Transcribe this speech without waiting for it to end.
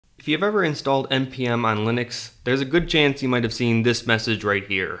If you've ever installed npm on Linux, there's a good chance you might have seen this message right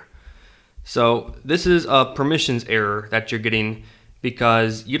here. So this is a permissions error that you're getting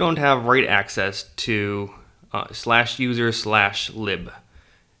because you don't have write access to /user/lib.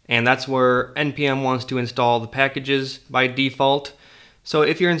 And that's where npm wants to install the packages by default. So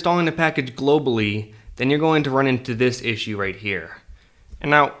if you're installing a package globally, then you're going to run into this issue right here. And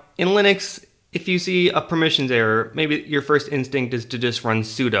now in Linux, if you see a permissions error, maybe your first instinct is to just run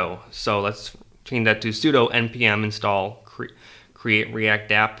sudo. So let's change that to sudo npm install create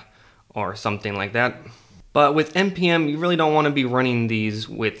react app or something like that. But with npm, you really don't want to be running these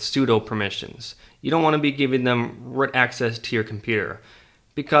with sudo permissions. You don't want to be giving them root access to your computer,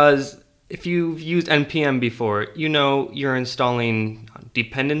 because if you've used npm before, you know you're installing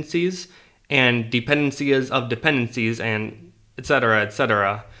dependencies and dependencies of dependencies and etc.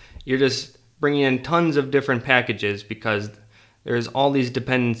 etc. You're just bringing in tons of different packages because there's all these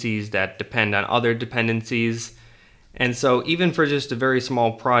dependencies that depend on other dependencies. And so even for just a very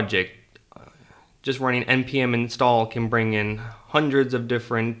small project, just running npm install can bring in hundreds of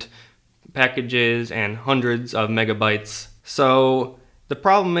different packages and hundreds of megabytes. So the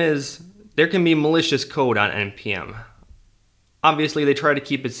problem is there can be malicious code on npm. Obviously they try to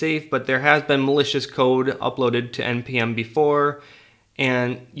keep it safe, but there has been malicious code uploaded to npm before,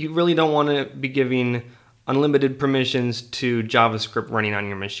 and you really don't want to be giving unlimited permissions to JavaScript running on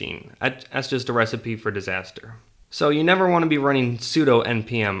your machine. That's just a recipe for disaster. So you never want to be running sudo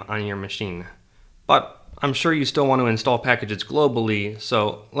npm on your machine. But I'm sure you still want to install packages globally,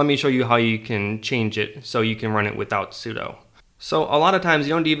 so let me show you how you can change it so you can run it without sudo. So a lot of times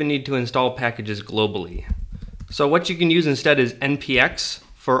you don't even need to install packages globally. So what you can use instead is npx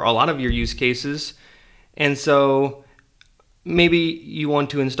for a lot of your use cases. And so maybe you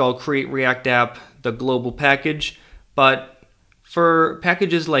want to install create react app, the global package, but for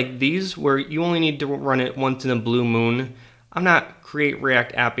packages like these where you only need to run it once in a blue moon, I'm not create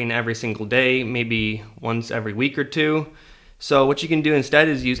react apping every single day, maybe once every week or two. So what you can do instead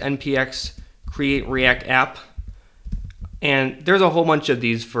is use npx create react app. And there's a whole bunch of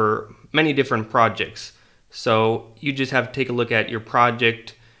these for many different projects. So you just have to take a look at your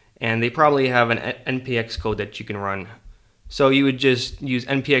project, and they probably have an npx code that you can run. So you would just use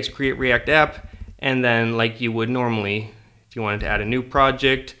npx create react app, and then like you would normally, if you wanted to add a new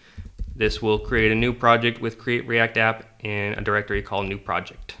project, this will create a new project with create react app in a directory called new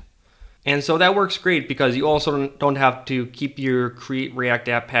project. And so that works great because you also don't have to keep your create react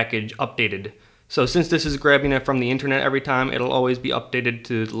app package updated. So since this is grabbing it from the internet every time, it'll always be updated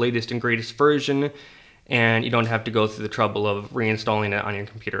to the latest and greatest version, and you don't have to go through the trouble of reinstalling it on your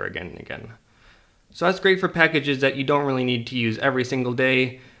computer again and again. So that's great for packages that you don't really need to use every single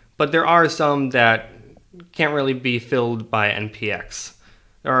day, but there are some that can't really be filled by npx.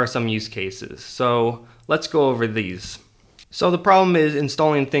 There are some use cases. So let's go over these. So the problem is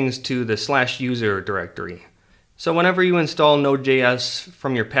installing things to the /user directory. So whenever you install Node.js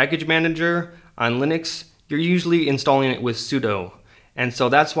from your package manager on Linux, you're usually installing it with sudo. And so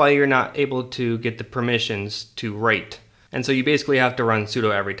that's why you're not able to get the permissions to write. And so you basically have to run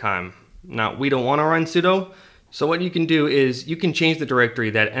sudo every time. Now, we don't want to run sudo, so what you can do is you can change the directory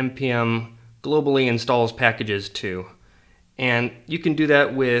that npm globally installs packages to. And you can do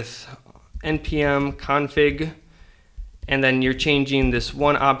that with npm config, and then you're changing this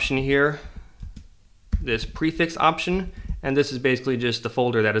one option here, this prefix option, and this is basically just the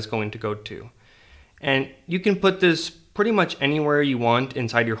folder that it's going to go to. And you can put this pretty much anywhere you want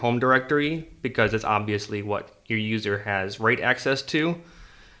inside your home directory because it's obviously what your user has write access to.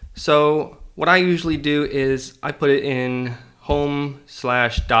 So what I usually do is I put it in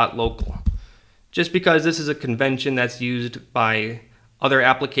home/.local, just because this is a convention that's used by other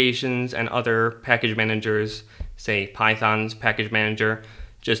applications and other package managers, say Python's package manager,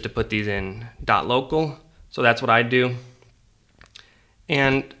 just to put these in .local. So that's what I do.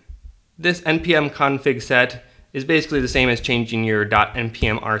 And this npm config set is basically the same as changing your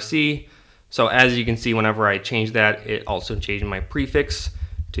 .npm rc. So as you can see, whenever I change that, it also changed my prefix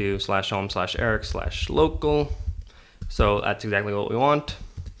to /home/eric/local. So that's exactly what we want.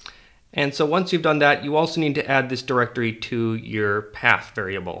 And so once you've done that, you also need to add this directory to your path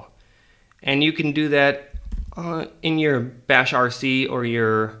variable. And you can do that in your bash rc or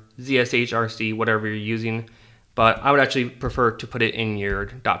your zsh rc, whatever you're using. But I would actually prefer to put it in your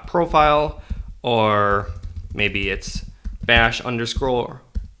 .profile, or maybe it's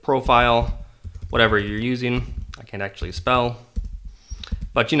bash_profile, whatever you're using. I can't actually spell,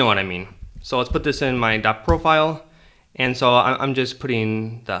 but you know what I mean. So let's put this in my .profile, and so I'm just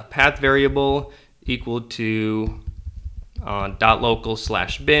putting the path variable equal to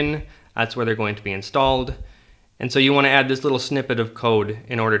 .local/bin. That's where they're going to be installed. And so you want to add this little snippet of code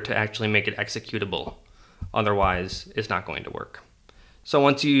in order to actually make it executable. Otherwise, it's not going to work. So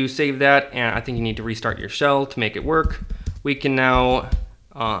once you save that, and I think you need to restart your shell to make it work, we can now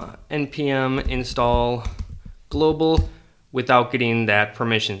npm install global without getting that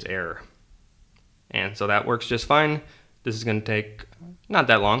permissions error. And so that works just fine. This is going to take not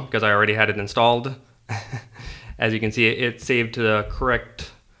that long because I already had it installed. As you can see, it's saved to the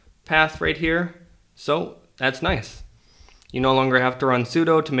correct path right here. So that's nice. You no longer have to run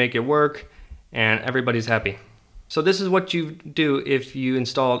sudo to make it work, and everybody's happy. So this is what you do if you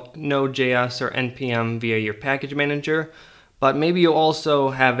install Node.js or npm via your package manager, but maybe you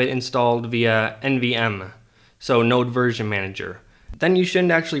also have it installed via NVM, so Node Version Manager. Then you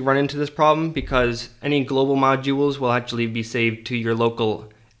shouldn't actually run into this problem because any global modules will actually be saved to your local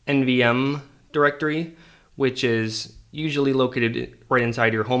NVM directory, which is usually located right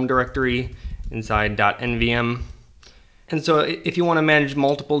inside your home directory, inside .nvm. And so if you want to manage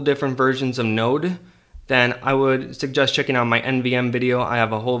multiple different versions of Node, then I would suggest checking out my NVM video. I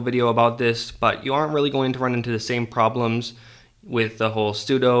have a whole video about this, but you aren't really going to run into the same problems with the whole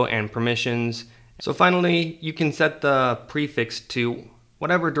sudo and permissions. So finally, you can set the prefix to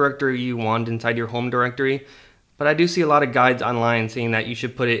whatever directory you want inside your home directory, but I do see a lot of guides online saying that you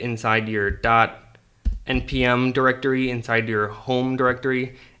should put it inside your .npm directory, inside your home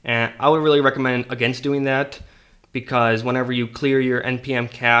directory, and I would really recommend against doing that because whenever you clear your npm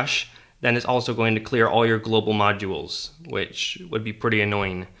cache, then it's also going to clear all your global modules, which would be pretty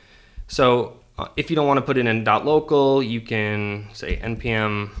annoying. So if you don't want to put it in .local, you can say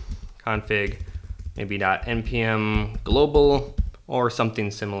npm config, maybe .npm global, or something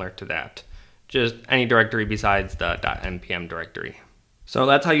similar to that. Just any directory besides the .npm directory. So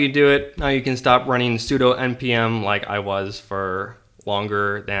that's how you do it. Now you can stop running sudo npm like I was for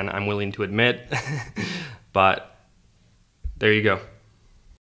longer than I'm willing to admit. But there you go.